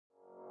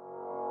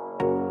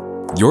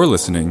You're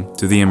listening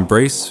to the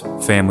Embrace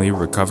Family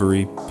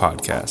Recovery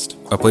Podcast,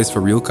 a place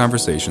for real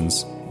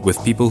conversations with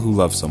people who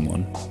love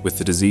someone with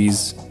the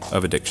disease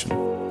of addiction.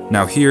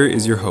 Now here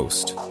is your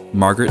host,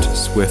 Margaret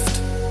Swift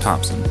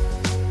Thompson.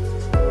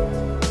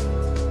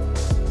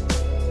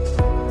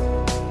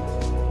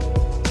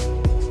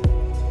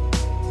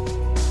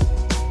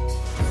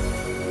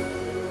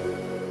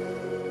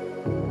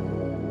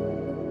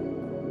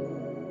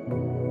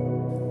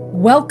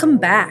 Welcome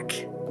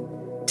back.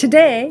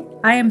 Today,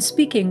 I am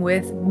speaking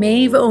with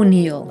Maeve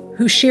O'Neill,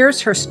 who shares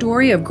her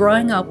story of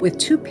growing up with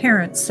two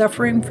parents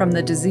suffering from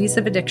the disease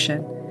of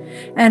addiction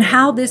and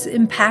how this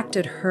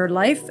impacted her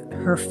life,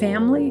 her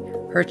family,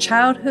 her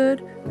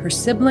childhood, her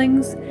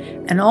siblings,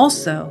 and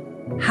also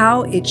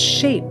how it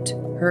shaped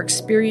her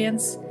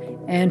experience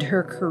and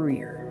her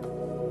career.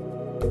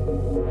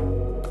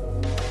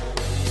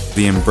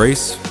 The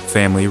Embrace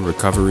Family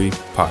Recovery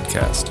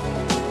Podcast.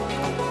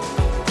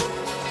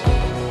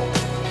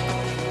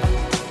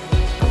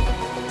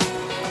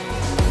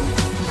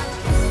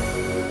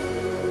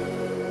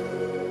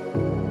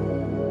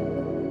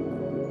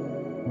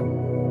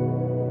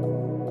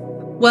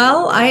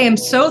 Well, I am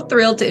so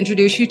thrilled to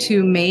introduce you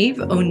to Maeve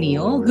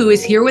O'Neill, who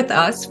is here with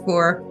us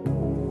for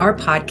our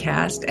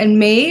podcast. And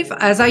Maeve,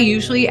 as I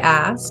usually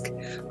ask,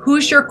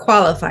 who's your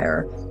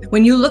qualifier?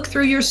 When you look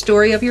through your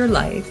story of your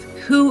life,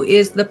 who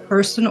is the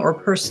person or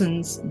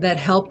persons that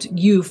helped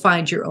you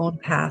find your own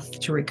path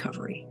to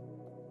recovery?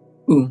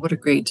 Ooh, what a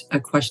great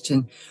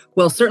question.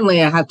 Well,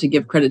 certainly I have to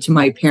give credit to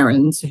my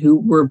parents who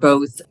were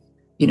both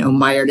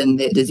mired in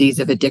the disease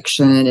of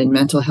addiction and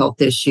mental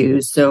health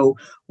issues. So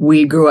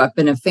we grew up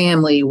in a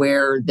family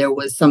where there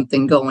was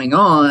something going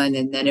on.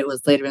 And then it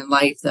was later in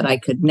life that I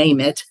could name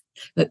it,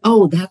 that,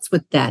 oh, that's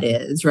what that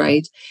is,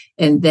 right?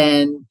 And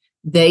then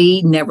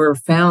they never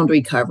found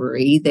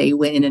recovery. They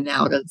went in and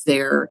out of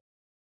their,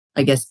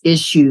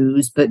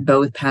 issues, but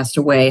both passed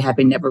away,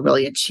 having never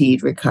really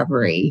achieved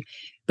recovery.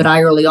 But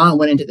I early on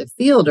went into the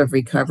field of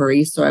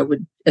recovery, so I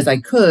would, as I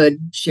could,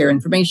 share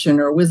information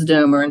or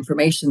wisdom or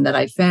information that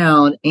I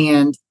found.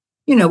 And,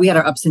 we had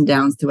our ups and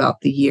downs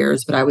throughout the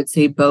years, but I would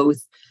say both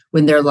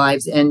when their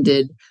lives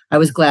ended, I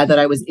was glad that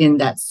I was in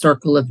that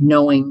circle of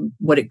knowing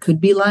what it could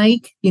be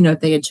like, if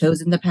they had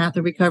chosen the path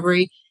of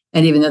recovery.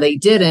 And even though they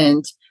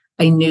didn't,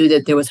 I knew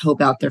that there was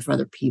hope out there for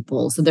other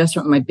people. So they're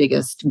certainly my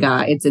biggest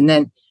guides. And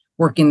then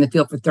working in the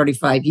field for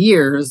 35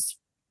 years,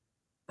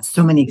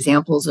 so many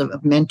examples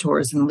of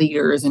mentors and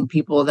leaders and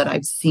people that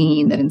I've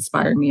seen that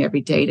inspire me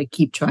every day to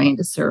keep trying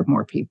to serve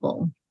more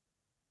people.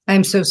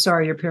 I'm so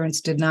sorry your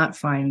parents did not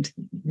find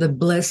the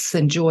bliss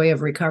and joy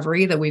of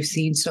recovery that we've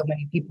seen so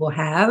many people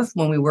have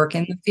when we work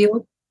in the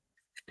field.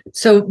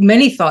 So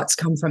many thoughts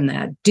come from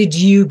that. Did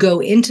you go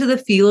into the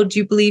field, do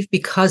you believe,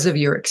 because of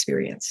your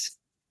experience?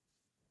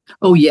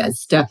 Oh,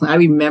 yes, definitely. I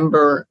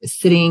remember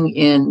sitting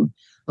in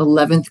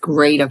 11th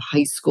grade of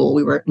high school.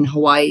 We were in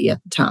Hawaii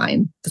at the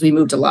time because we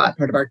moved a lot.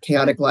 Part of our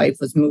chaotic life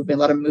was moving, a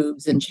lot of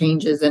moves and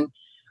changes. And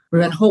we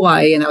were in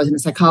Hawaii and I was in a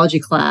psychology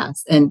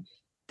class and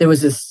there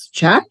was this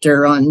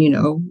chapter on,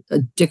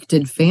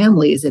 addicted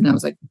families. And I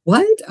was like,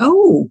 what?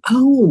 Oh,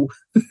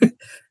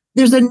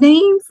 there's a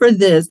name for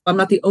this. I'm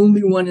not the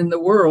only one in the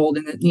world,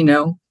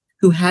 and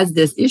who has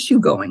this issue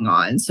going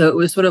on. So it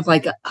was sort of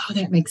like, oh,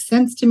 that makes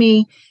sense to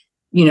me.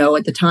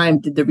 At the time,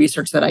 did the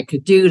research that I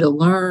could do to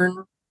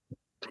learn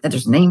that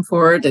there's a name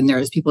for it, and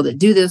there's people that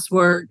do this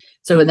work.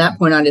 So at that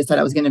point, I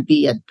decided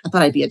I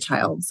thought I'd be a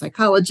child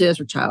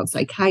psychologist or child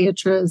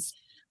psychiatrist.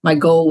 My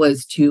goal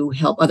was to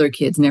help other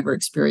kids never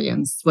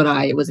experience what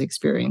I was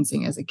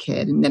experiencing as a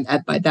kid. And then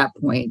by that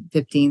point,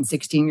 15,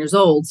 16 years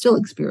old, still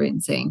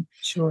experiencing.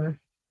 Sure.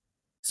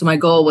 So my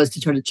goal was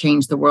to try to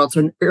change the world.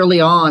 So early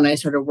on, I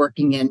started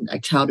working in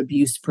child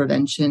abuse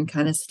prevention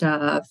kind of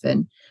stuff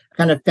and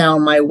kind of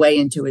found my way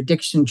into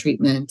addiction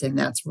treatment. And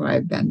that's where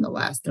I've been the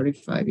last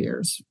 35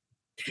 years.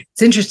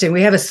 It's interesting.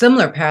 We have a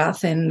similar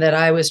path in that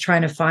I was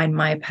trying to find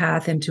my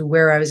path into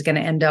where I was going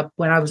to end up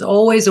when I was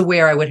always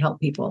aware I would help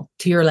people,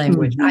 to your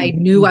language. Mm-hmm. I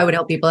knew I would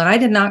help people. And I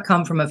did not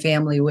come from a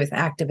family with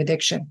active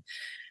addiction.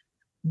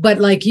 But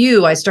like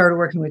you, I started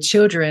working with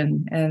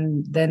children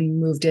and then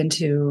moved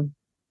into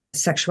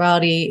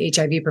sexuality,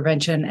 HIV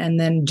prevention. And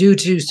then due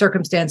to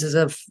circumstances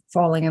of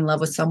falling in love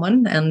with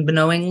someone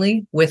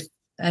unknowingly with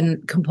a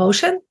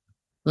compulsion,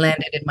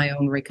 landed in my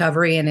own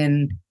recovery and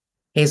in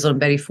Hazel and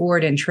Betty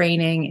Ford and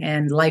training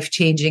and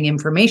life-changing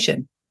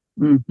information.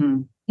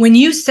 Mm-hmm. When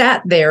you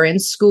sat there in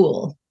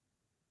school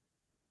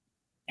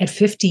at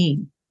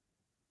 15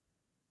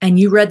 and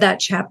you read that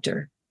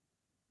chapter,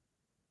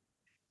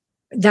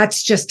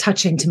 that's just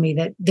touching to me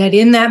that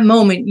in that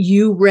moment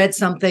you read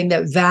something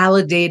that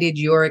validated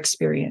your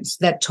experience,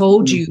 that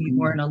told you you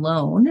weren't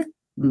alone,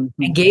 and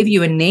gave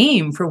you a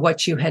name for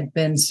what you had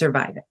been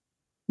surviving.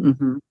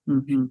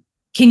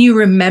 Can you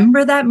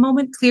remember that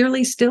moment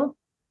clearly still?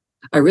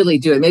 I really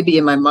do. And maybe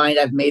in my mind,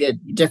 I've made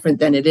it different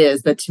than it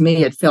is. But to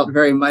me, it felt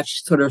very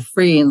much sort of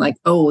free and like,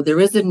 oh, there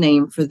is a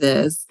name for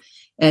this.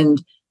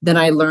 And then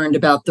I learned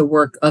about the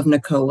work of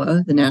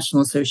NACOA, the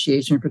National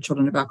Association for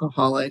Children of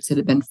Alcoholics. It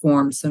had been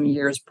formed some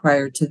years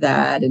prior to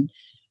that. And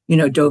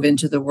dove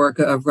into the work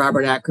of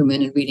Robert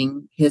Ackerman and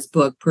reading his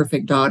book,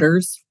 Perfect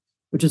Daughters,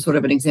 which is sort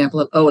of an example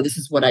of, oh, this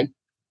is what I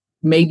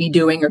may be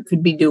doing or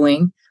could be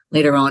doing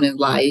later on in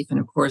life. And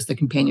of course, the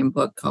companion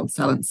book called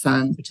Silent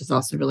Sons, which is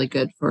also really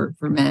good for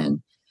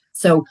men.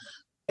 So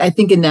I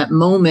think in that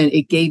moment,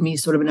 it gave me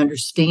sort of an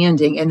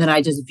understanding. And then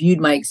I just viewed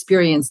my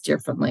experience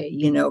differently,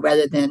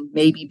 rather than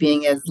maybe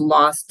being as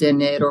lost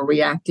in it or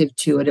reactive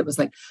to it. It was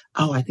like,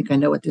 oh, I think I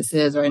know what this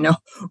is, or I know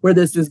where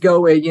this is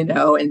going,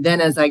 And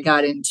then as I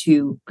got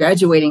into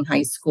graduating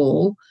high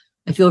school,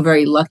 I feel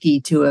very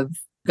lucky to have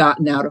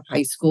gotten out of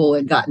high school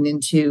and gotten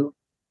into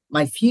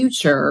my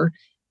future,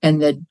 and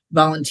the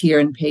volunteer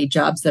and paid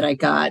jobs that I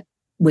got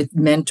with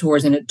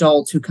mentors and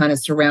adults who kind of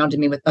surrounded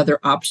me with other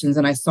options.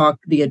 And I saw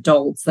the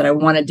adults that I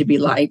wanted to be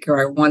like, or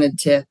I wanted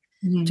to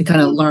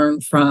kind of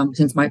learn from,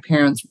 since my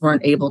parents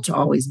weren't able to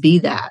always be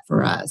that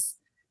for us.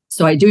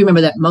 So I do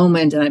remember that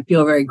moment, and I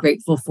feel very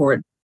grateful for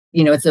it.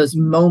 It's those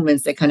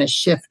moments that kind of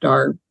shift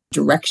our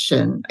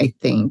direction, I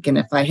think. And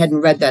if I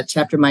hadn't read that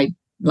chapter, my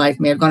life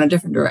may have gone a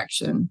different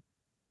direction.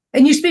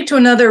 And you speak to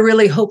another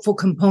really hopeful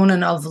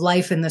component of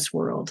life in this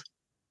world.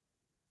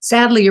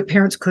 Sadly, your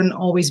parents couldn't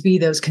always be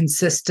those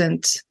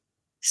consistent,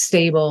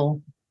 stable,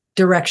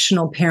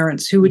 directional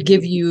parents who would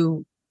give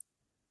you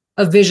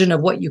a vision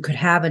of what you could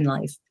have in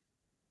life.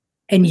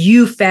 And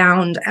you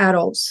found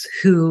adults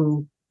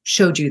who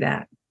showed you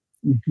that.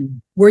 Mm-hmm.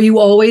 Were you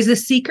always a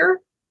seeker?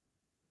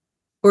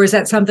 Or is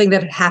that something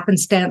that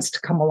happenstance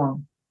to come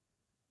along?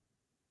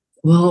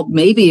 Well,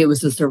 maybe it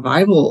was a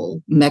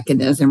survival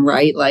mechanism,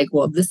 right? Like,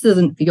 well, this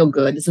doesn't feel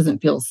good. This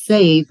doesn't feel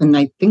safe. And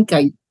I think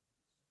I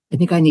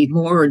need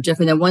more or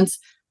different. And once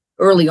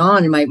early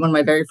on in one of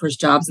my very first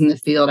jobs in the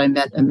field, I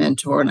met a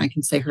mentor, and I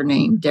can say her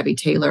name, Debbie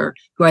Taylor,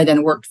 who I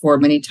then worked for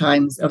many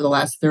times over the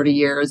last 30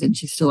 years. And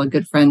she's still a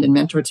good friend and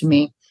mentor to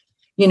me.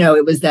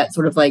 It was that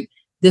sort of like,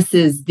 this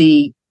is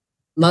the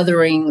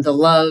mothering, the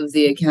love,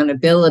 the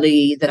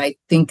accountability that I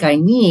think I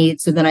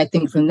need. So then I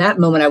think from that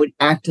moment, I would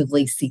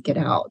actively seek it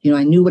out.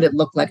 I knew what it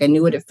looked like. I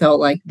knew what it felt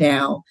like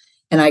now,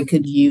 and I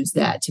could use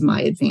that to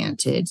my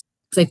advantage.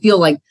 Because I feel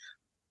like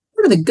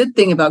part of the good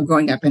thing about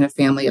growing up in a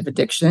family of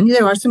addiction,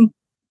 there are some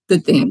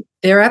good things.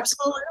 There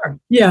absolutely are.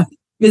 Yeah.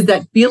 Is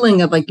that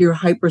feeling of like you're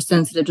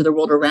hypersensitive to the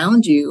world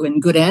around you,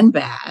 and good and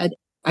bad.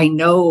 I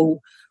know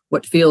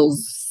what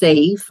feels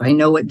safe. I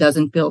know what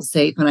doesn't feel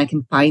safe, and I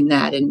can find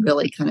that and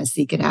really kind of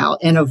seek it out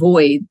and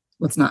avoid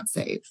what's not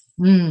safe.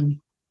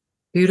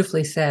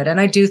 Beautifully said.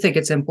 And I do think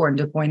it's important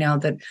to point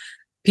out that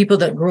people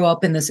that grow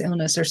up in this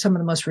illness are some of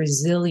the most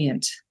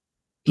resilient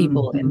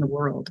people in the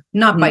world.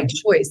 Not by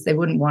choice. They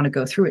wouldn't want to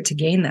go through it to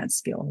gain that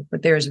skill,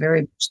 but there's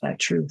very much that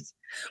truth.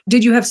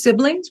 Did you have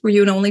siblings? Were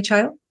you an only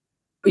child?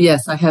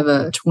 Yes, I have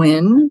a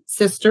twin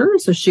sister.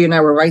 So she and I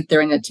were right there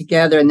in it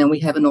together. And then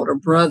we have an older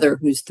brother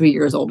who's 3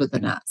 years older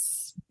than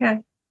us. Okay.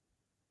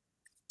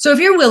 So if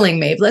you're willing,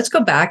 Maeve, let's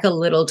go back a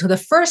little to the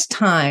first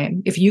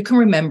time, if you can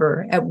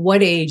remember, at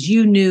what age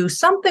you knew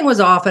something was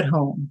off at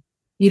home.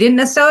 You didn't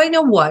necessarily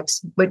know what,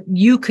 but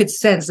you could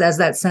sense, as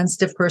that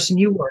sensitive person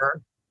you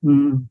were,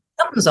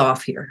 something's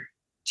off here.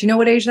 Do you know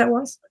what age that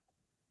was?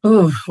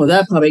 Oh, well,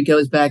 that probably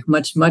goes back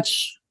much,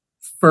 much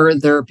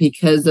further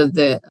because of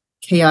the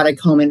chaotic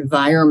home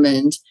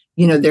environment.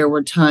 There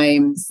were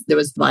times there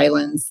was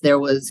violence, there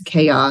was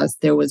chaos,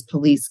 there was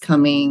police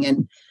coming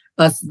and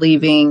us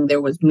leaving.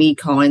 There was me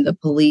calling the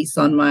police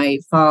on my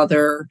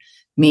father,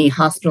 me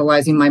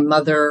hospitalizing my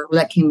mother.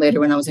 That came later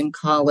when I was in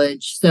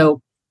college.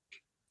 So,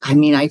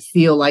 I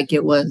feel like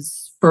it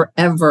was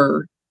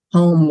forever.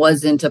 Home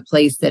wasn't a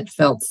place that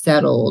felt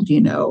settled.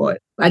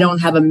 I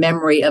don't have a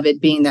memory of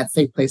it being that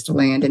safe place to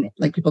land. And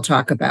like people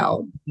talk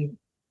about,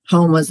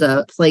 home was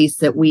a place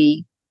that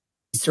we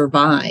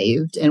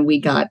survived and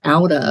we got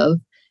out of.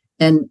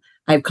 And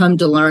I've come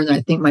to learn that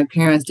I think my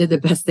parents did the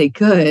best they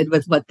could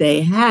with what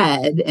they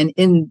had. And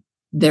in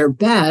their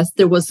best,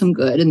 there was some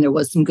good, and there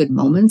was some good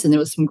moments, and there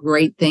was some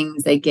great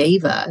things they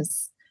gave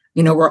us.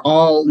 We're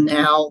all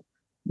now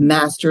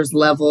master's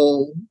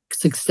level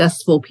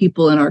successful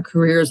people in our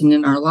careers and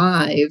in our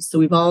lives. So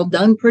we've all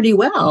done pretty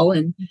well.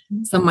 And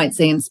some might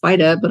say in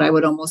spite of, but I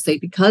would almost say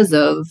because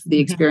of the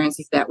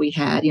experiences that we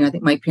had. I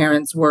think my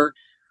parents were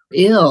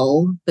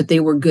ill, but they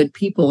were good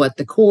people at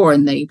the core,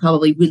 and they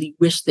probably really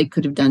wished they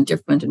could have done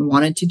different and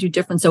wanted to do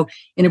different. So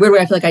in a weird way,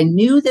 I feel like I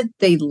knew that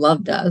they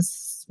loved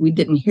us. We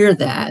didn't hear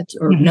that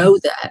or know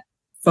that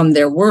from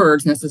their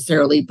words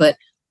necessarily, but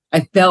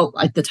I felt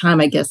at the time,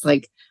 I guess,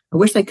 like, I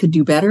wish I could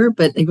do better,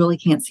 but they really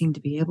can't seem to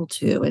be able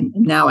to. And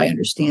now I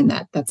understand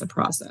that that's a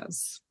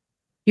process.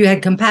 You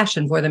had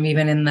compassion for them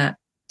even in that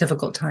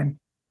difficult time.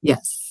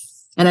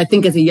 Yes. And I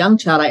think as a young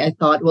child, I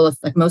thought, well, if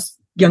like most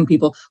young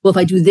people, well, if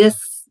I do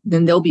this,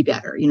 then they'll be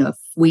better. If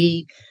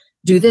we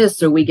do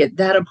this, or we get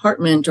that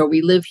apartment, or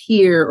we live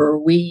here, or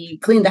we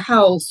clean the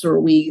house, or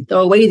we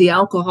throw away the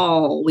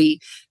alcohol,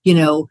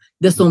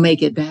 this will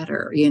make it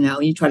better.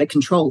 You try to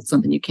control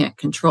something you can't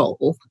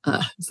control.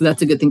 So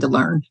that's a good thing to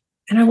learn.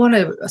 And I want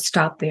to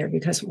stop there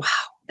because, wow,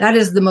 that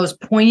is the most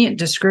poignant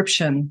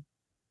description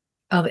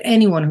of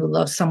anyone who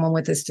loves someone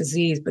with this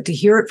disease, but to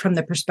hear it from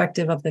the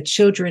perspective of the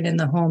children in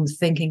the home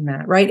thinking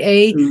that, right?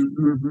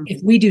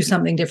 If we do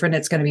something different,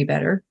 it's going to be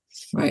better.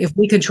 Right. If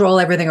we control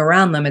everything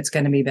around them, it's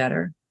going to be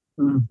better.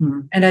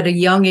 And at a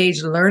young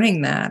age,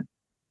 learning that,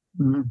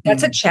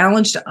 that's a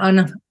challenge to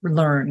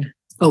unlearn.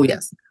 Oh,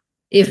 yes.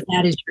 If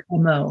that is your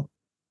MO.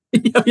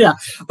 Yeah.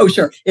 Oh,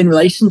 sure. In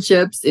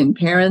relationships, in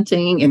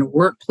parenting, in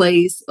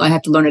workplace, I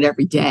have to learn it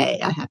every day.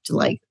 I have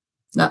to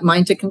not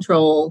mine to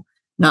control,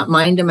 not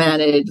mine to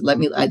manage.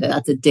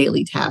 That's a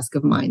daily task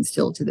of mine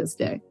still to this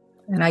day.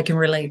 And I can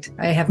relate.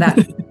 I have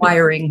that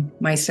wiring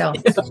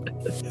myself.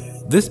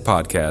 This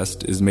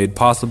podcast is made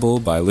possible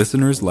by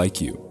listeners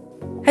like you.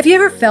 Have you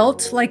ever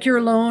felt like you're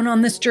alone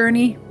on this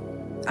journey?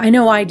 I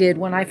know I did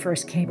when I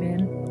first came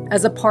in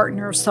as a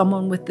partner of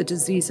someone with the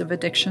disease of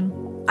addiction.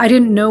 I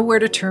didn't know where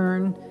to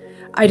turn.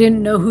 I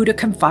didn't know who to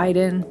confide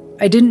in.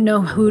 I didn't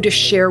know who to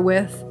share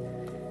with.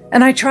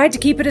 And I tried to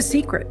keep it a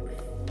secret,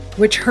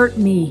 which hurt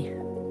me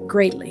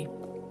greatly.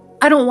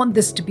 I don't want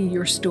this to be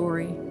your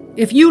story.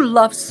 If you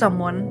love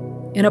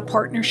someone in a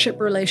partnership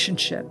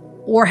relationship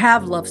or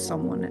have loved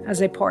someone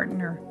as a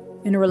partner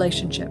in a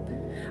relationship,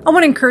 I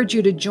want to encourage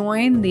you to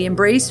join the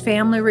Embrace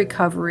Family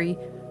Recovery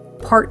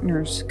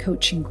Partners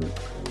Coaching Group.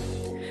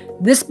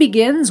 This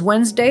begins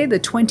Wednesday, the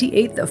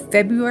 28th of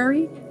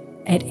February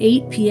at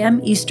 8 p.m.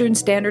 Eastern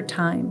Standard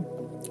Time.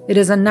 It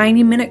is a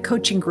 90-minute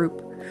coaching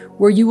group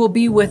where you will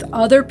be with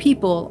other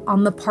people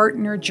on the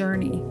partner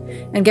journey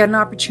and get an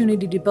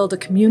opportunity to build a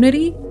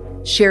community,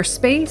 share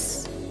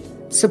space,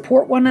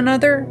 support one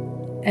another,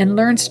 and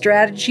learn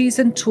strategies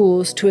and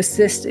tools to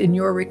assist in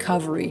your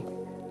recovery.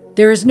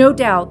 There is no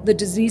doubt the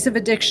disease of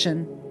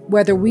addiction,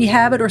 whether we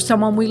have it or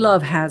someone we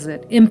love has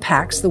it,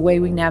 impacts the way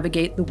we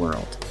navigate the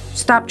world.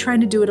 Stop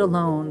trying to do it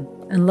alone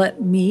and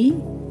let me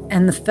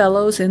and the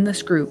fellows in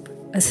this group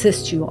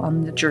assist you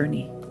on the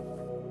journey.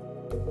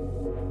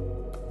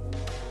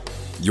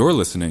 You're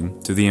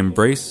listening to the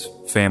Embrace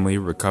Family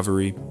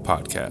Recovery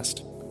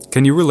Podcast.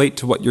 Can you relate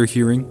to what you're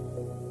hearing?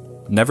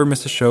 Never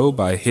miss a show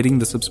by hitting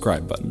the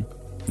subscribe button.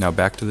 Now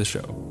back to the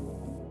show.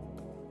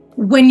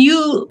 When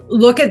you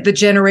look at the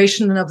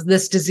generation of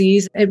this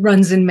disease, it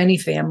runs in many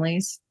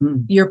families.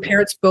 Your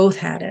parents both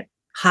had it.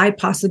 High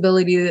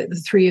possibility that the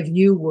three of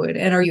you would.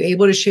 And are you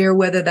able to share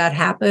whether that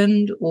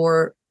happened,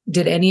 or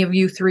did any of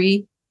you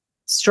three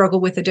struggle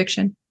with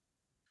addiction?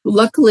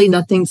 Luckily,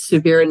 nothing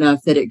severe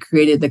enough that it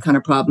created the kind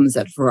of problems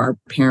that for our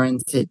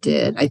parents it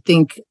did. I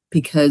think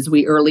because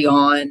we early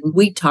on,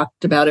 we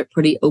talked about it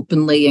pretty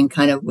openly and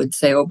kind of would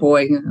say, oh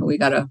boy, we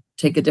got to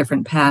take a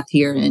different path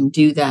here and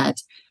do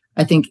that.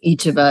 I think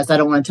each of us, I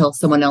don't want to tell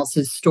someone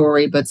else's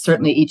story, but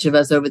certainly each of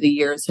us over the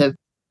years have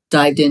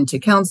dived into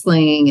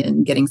counseling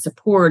and getting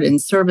support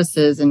and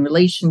services and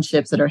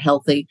relationships that are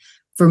healthy.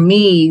 For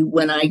me,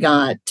 when I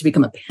got to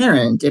become a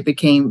parent, it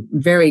became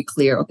very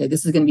clear, okay,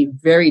 this is going to be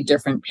very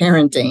different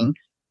parenting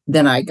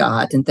than I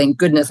got. And thank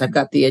goodness I've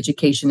got the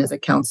education as a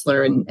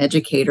counselor and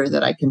educator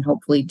that I can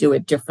hopefully do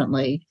it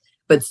differently,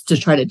 but to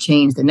try to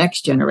change the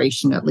next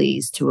generation at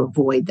least to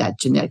avoid that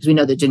genetic. We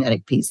know the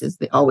genetic piece is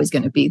always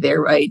going to be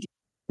there, right?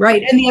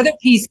 Right. And the other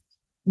piece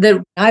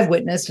that I've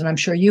witnessed, and I'm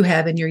sure you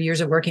have in your years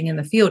of working in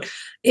the field,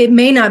 it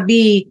may not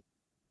be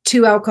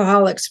two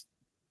alcoholics,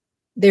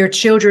 their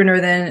children are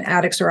then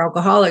addicts or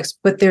alcoholics,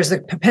 but there's a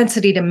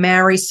propensity to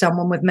marry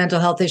someone with mental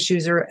health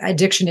issues or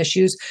addiction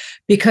issues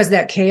because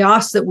that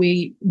chaos that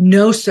we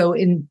know so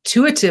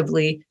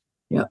intuitively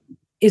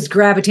is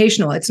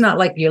gravitational. It's not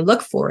like you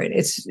look for it.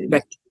 It's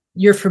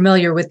You're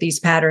familiar with these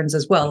patterns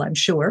as well, I'm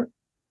sure.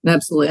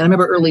 Absolutely. And I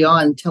remember early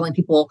on telling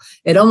people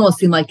it almost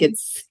seemed like it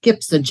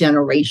skips a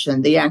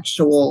generation. The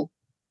actual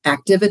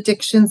active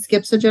addiction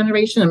skips a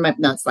generation. And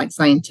that's like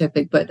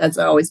scientific, but that's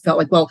I always felt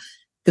like, well,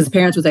 because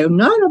parents would say,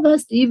 none of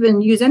us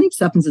even use any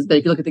substances. But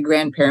if you look at the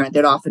grandparent,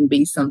 there'd often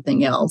be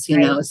something else, you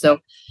know? So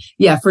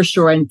yeah, for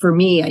sure. And for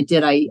me,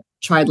 I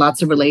tried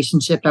lots of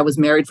relationships. I was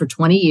married for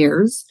 20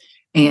 years.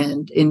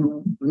 And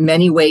in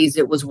many ways,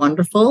 it was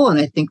wonderful. And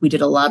I think we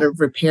did a lot of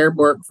repair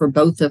work for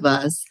both of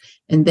us.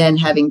 And then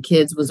having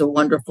kids was a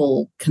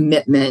wonderful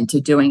commitment to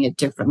doing it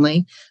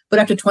differently. But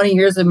after 20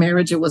 years of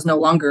marriage, it was no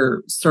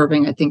longer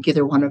serving, I think,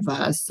 either one of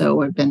us.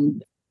 So I've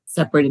been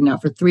separated now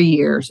for 3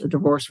 years or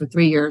divorced for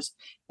 3 years.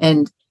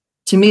 And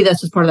to me,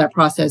 that's just part of that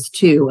process,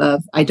 too,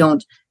 of I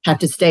don't have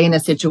to stay in a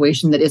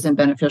situation that isn't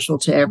beneficial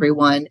to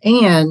everyone.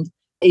 And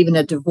even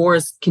a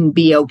divorce can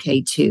be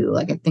okay, too.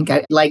 Like, I think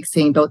I like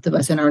seeing both of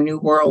us in our new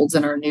worlds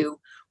and our new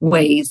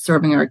ways,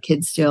 serving our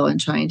kids still and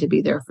trying to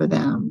be there for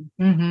them.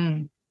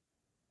 Mm-hmm.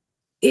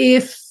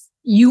 If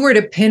you were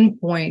to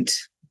pinpoint,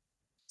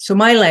 so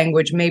my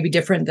language may be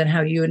different than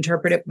how you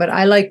interpret it, but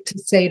I like to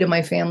say to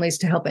my families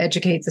to help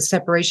educate the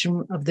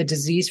separation of the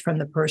disease from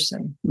the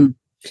person.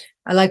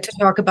 I like to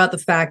talk about the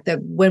fact that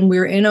when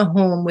we're in a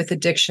home with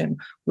addiction,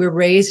 we're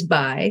raised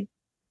by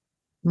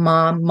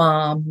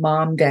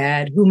mom,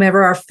 dad,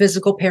 whomever our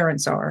physical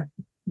parents are.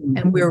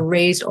 And we're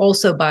raised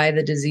also by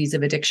the disease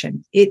of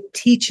addiction. It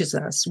teaches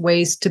us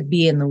ways to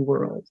be in the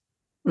world.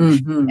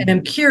 And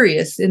I'm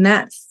curious, in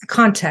that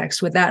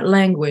context, with that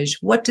language,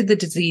 what did the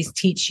disease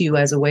teach you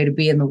as a way to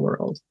be in the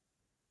world?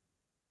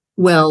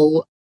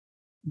 Well,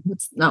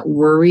 it's not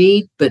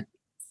worried, but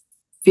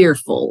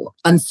fearful,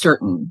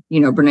 uncertain.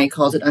 Brene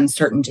calls it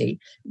uncertainty,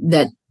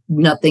 that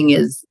nothing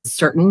is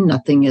certain,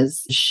 nothing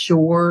is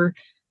sure.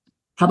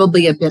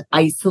 Probably a bit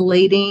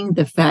isolating,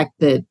 the fact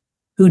that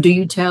who do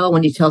you tell?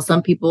 When you tell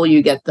some people,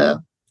 you get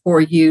the for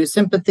you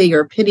sympathy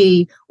or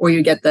pity, or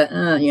you get the,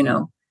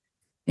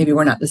 maybe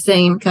we're not the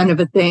same kind of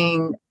a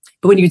thing.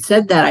 But when you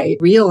said that, I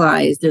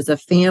realized there's a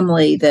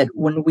family that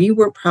when we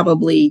were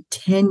probably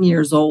 10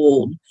 years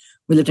old,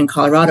 we lived in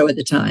Colorado at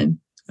the time.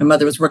 My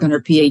mother was working on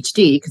her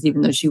PhD because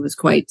even though she was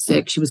quite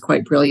sick, she was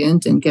quite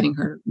brilliant and getting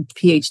her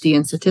PhD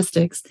in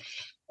statistics.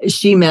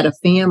 She met a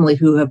family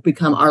who have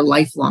become our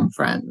lifelong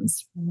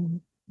friends. Mm-hmm.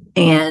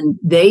 And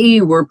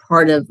they were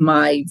part of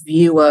my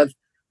view of,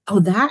 oh,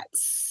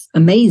 that's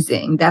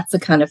amazing. That's the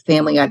kind of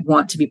family I'd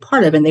want to be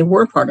part of. And they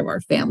were part of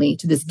our family.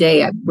 To this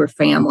day, we're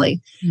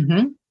family.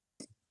 Mm-hmm.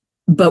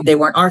 But they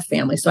weren't our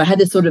family. So I had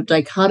this sort of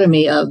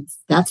dichotomy of,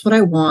 that's what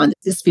I want.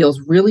 This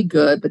feels really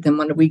good. But then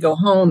when we go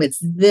home, it's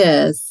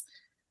this.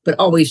 But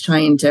always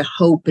trying to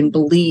hope and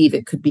believe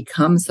it could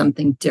become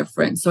something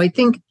different. So I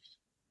think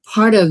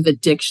part of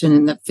addiction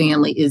in the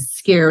family is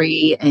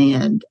scary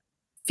and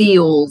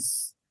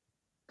feels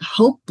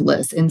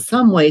hopeless in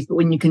some ways. But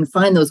when you can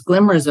find those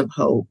glimmers of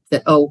hope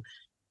that, oh,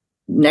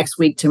 next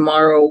week,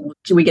 tomorrow,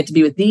 we get to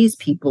be with these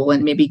people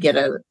and maybe get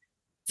a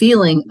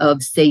feeling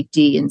of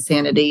safety and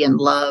sanity and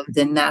love,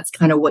 then that's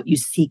kind of what you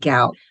seek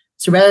out.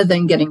 So rather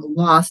than getting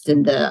lost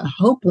in the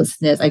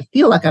hopelessness, I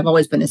feel like I've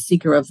always been a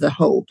seeker of the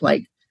hope.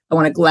 Like I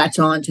want to latch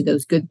on to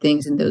those good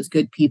things and those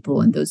good people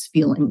and those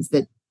feelings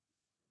that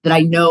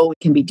I know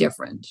can be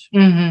different.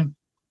 Mm-hmm.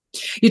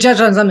 You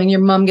touched on something, your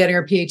mom getting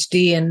her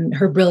PhD and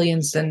her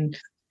brilliance. And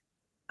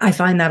I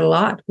find that a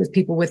lot with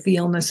people with the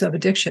illness of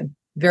addiction.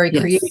 Very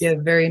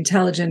creative, very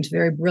intelligent,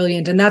 very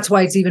brilliant. And that's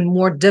why it's even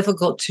more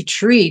difficult to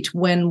treat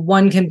when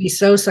one can be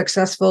so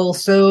successful,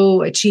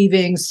 so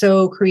achieving,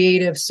 so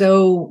creative,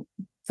 so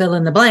fill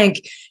in the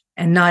blank,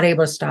 and not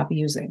able to stop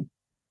using.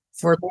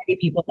 For many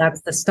people,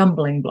 that's the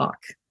stumbling block.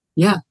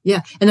 Yeah.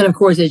 And then, of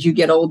course, as you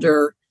get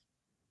older,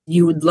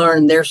 you would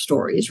learn their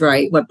stories,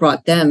 right? What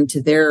brought them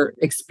to their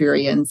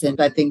experience. And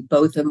I think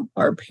both of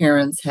our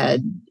parents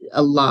had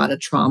a lot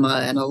of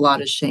trauma and a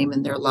lot of shame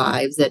in their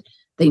lives that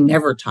they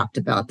never talked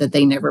about, that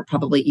they never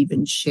probably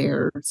even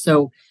shared.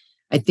 So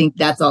I think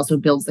that's also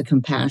builds the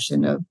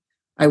compassion of,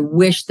 I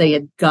wish they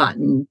had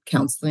gotten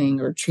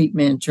counseling or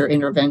treatment or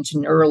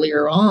intervention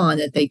earlier on,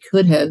 that they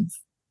could have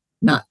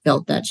not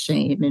felt that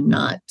shame and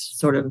not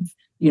sort of,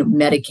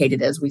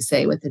 medicated, as we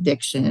say, with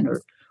addiction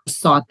or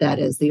sought that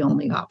as the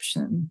only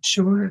option.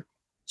 Sure.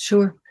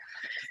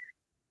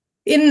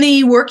 In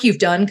the work you've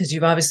done, because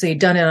you've obviously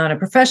done it on a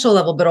professional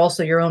level, but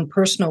also your own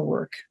personal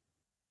work,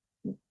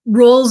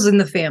 roles in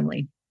the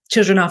family.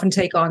 Children often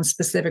take on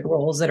specific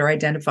roles that are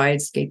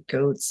identified,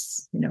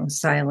 scapegoats,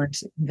 silent,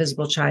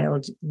 invisible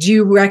child. Do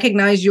you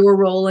recognize your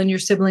role and your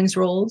siblings'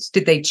 roles?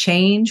 Did they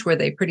change? Were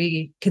they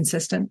pretty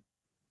consistent?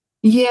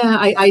 Yeah,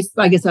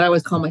 I guess I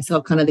always call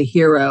myself kind of the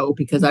hero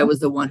because I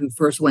was the one who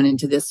first went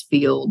into this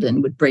field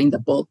and would bring the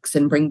books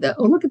and bring the,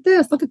 oh, look at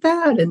this, look at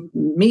that, and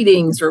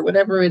meetings or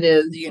whatever it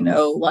is,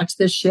 watch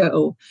this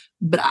show.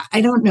 But I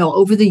don't know.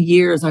 Over the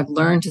years, I've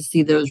learned to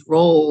see those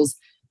roles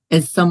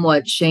as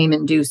somewhat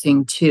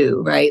shame-inducing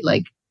too, right?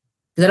 Like,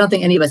 because I don't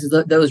think any of us is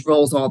those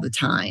roles all the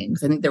time.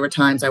 I think there were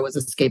times I was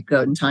a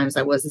scapegoat and times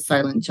I was a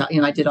silent child.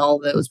 I did all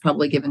those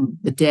probably given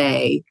the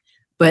day.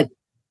 But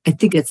I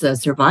think it's a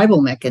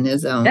survival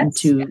mechanism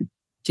to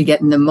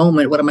get in the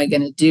moment. What am I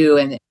going to do?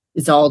 And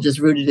it's all just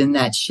rooted in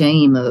that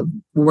shame of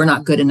we're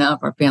not good enough.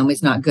 Our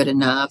family's not good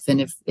enough. And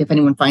if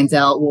anyone finds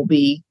out, we'll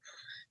be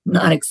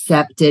not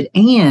accepted.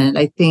 And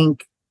I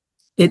think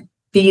it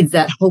feeds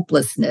that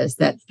hopelessness,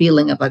 that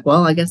feeling of like,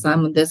 well, I guess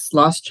I'm this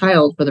lost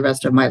child for the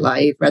rest of my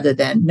life, rather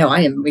than, no, I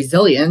am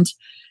resilient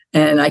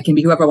and I can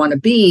be whoever I want to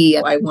be.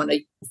 I want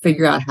to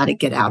figure out how to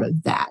get out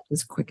of that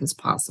as quick as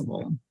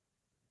possible.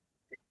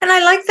 And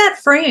I like that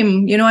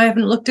frame. I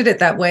haven't looked at it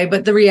that way,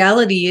 but the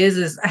reality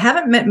is I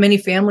haven't met many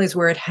families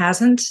where it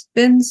hasn't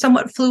been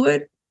somewhat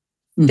fluid.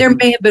 Mm-hmm. There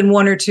may have been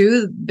one or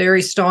two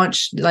very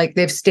staunch, like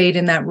they've stayed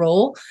in that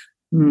role,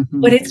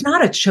 but it's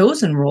not a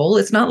chosen role.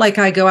 It's not like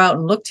I go out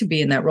and look to be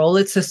in that role.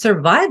 It's a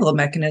survival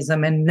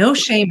mechanism and no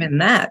shame in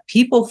that.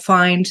 People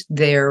find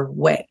their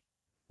way.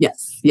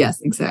 Yes,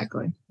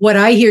 exactly. What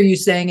I hear you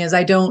saying is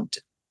I don't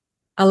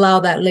allow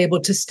that label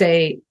to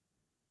stay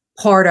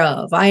part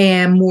of. I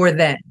am more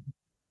than.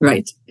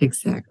 Right,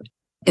 exactly.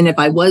 And if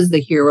I was the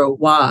hero,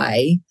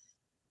 why?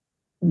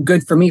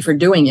 Good for me for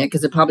doing it,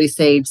 because it probably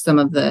saved some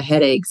of the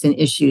headaches and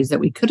issues that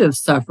we could have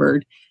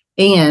suffered.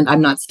 And I'm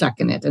not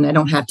stuck in it. And I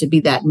don't have to be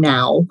that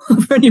now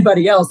for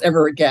anybody else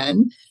ever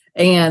again.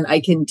 And I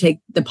can take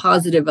the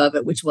positive of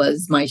it, which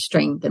was my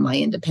strength and my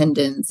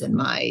independence and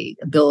my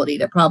ability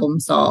to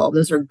problem solve.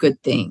 Those are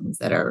good things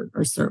that are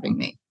serving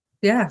me.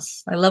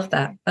 Yes, I love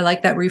that. I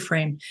like that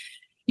reframe.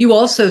 You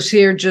also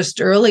shared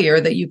just earlier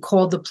that you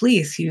called the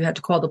police. You had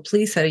to call the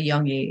police at a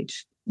young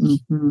age.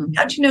 Mm-hmm.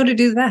 How'd you know to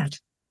do that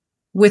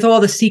with all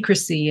the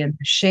secrecy and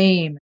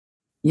shame?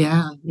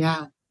 Yeah.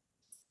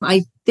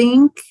 I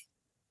think,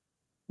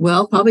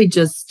 well, probably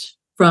just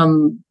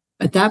from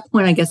at that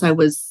point, I guess I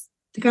was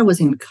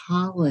in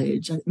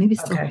college, maybe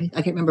still, I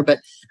can't remember, but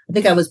I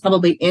think I was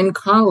probably in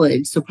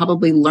college. So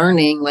probably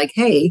learning like,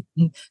 hey,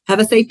 have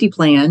a safety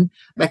plan.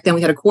 Back then we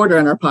had a quarter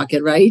in our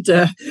pocket, right?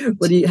 How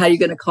are you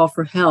going to call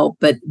for help?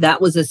 But that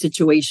was a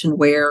situation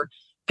where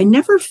I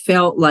never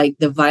felt like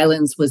the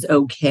violence was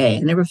okay.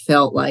 I never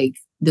felt like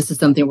this is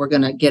something we're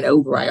going to get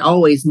over. I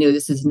always knew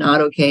this is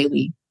not okay.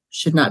 We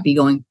should not be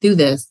going through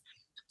this.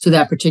 So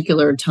that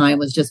particular time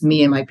was just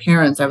me and my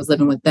parents. I was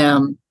living with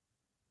them.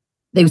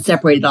 They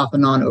separated off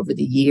and on over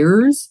the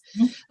years,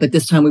 but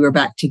this time we were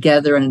back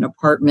together in an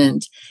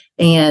apartment.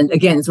 And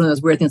again, it's one of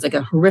those weird things, like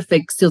a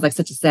horrific, feels like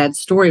such a sad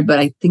story, but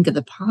I think of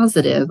the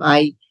positive.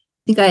 I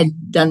think I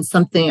had done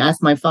something,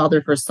 asked my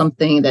father for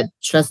something that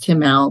stressed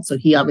him out. So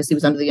he obviously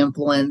was under the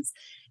influence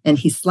and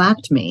he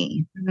slapped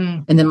me.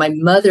 Mm-hmm. And then my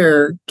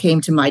mother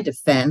came to my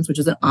defense, which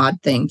was an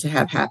odd thing to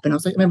have happen. I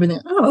was like, I remember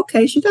thinking, oh,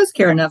 okay, she does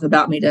care enough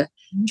about me to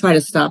try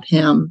to stop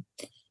him.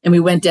 And we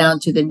went down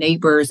to the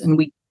neighbors and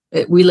we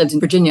lived in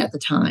Virginia at the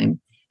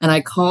time. And I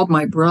called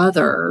my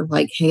brother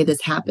like, hey,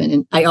 this happened.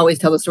 And I always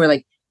tell the story,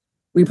 like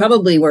we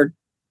probably were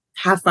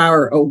half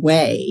hour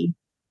away,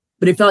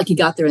 but it felt like he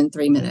got there in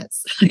 3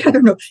 minutes. Like, I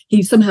don't know.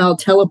 He somehow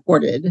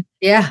teleported.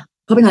 Yeah.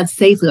 Probably not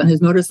safely on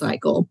his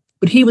motorcycle,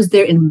 but he was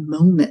there in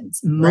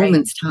moments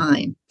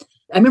time.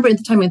 I remember at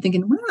the time I'm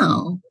thinking,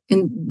 wow,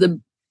 in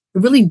the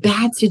really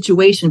bad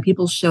situation,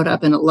 people showed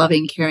up in a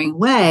loving, caring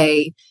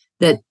way.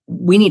 That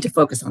we need to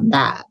focus on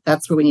that.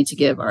 That's where we need to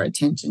give our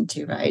attention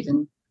to, right?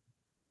 And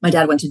my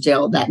dad went to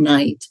jail that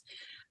night.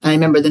 I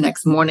remember the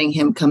next morning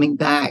him coming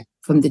back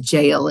from the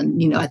jail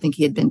and, I think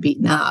he had been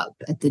beaten up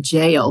at the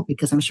jail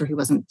because I'm sure he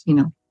wasn't,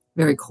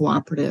 very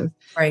cooperative.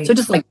 Right. So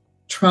just like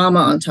trauma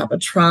on top of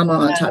trauma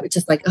on top. It's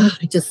just like,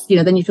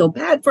 then you feel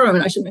bad for him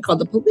and I shouldn't have called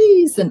the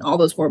police and all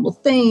those horrible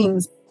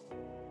things.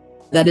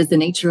 That is the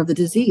nature of the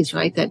disease,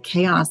 right? That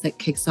chaos that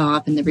kicks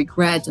off and the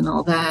regret and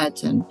all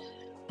that. And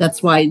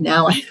that's why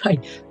now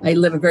I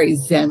live a very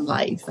Zen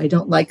life. I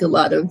don't like a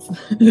lot of,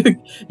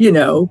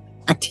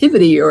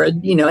 activity or,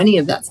 any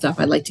of that stuff.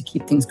 I like to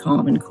keep things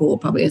calm and cool,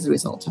 probably as a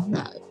result of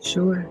that.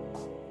 Sure.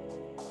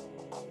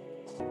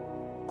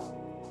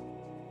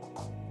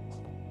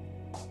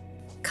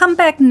 Come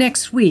back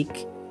next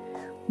week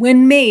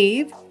when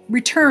Maeve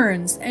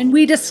returns and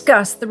we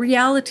discuss the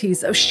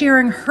realities of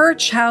sharing her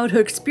childhood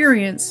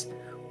experience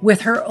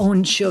with her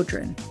own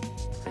children.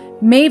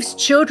 Maeve's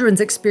children's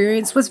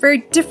experience was very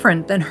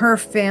different than her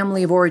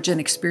family of origin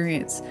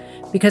experience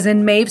because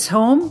in Maeve's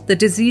home, the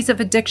disease of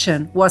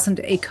addiction wasn't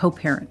a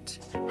co-parent.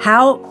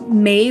 How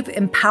Maeve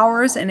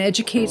empowers and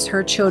educates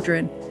her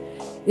children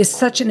is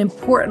such an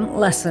important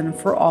lesson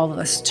for all of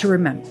us to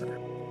remember.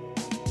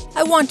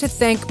 I want to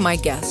thank my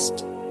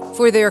guest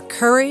for their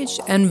courage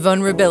and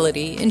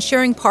vulnerability in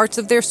sharing parts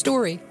of their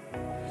story.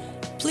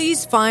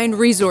 Please find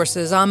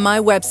resources on my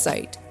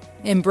website,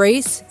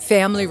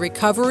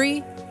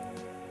 EmbraceFamilyRecovery.com.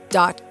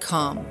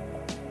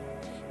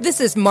 This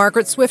is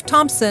Margaret Swift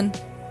Thompson.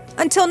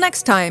 Until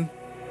next time,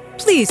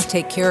 please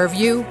take care of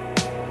you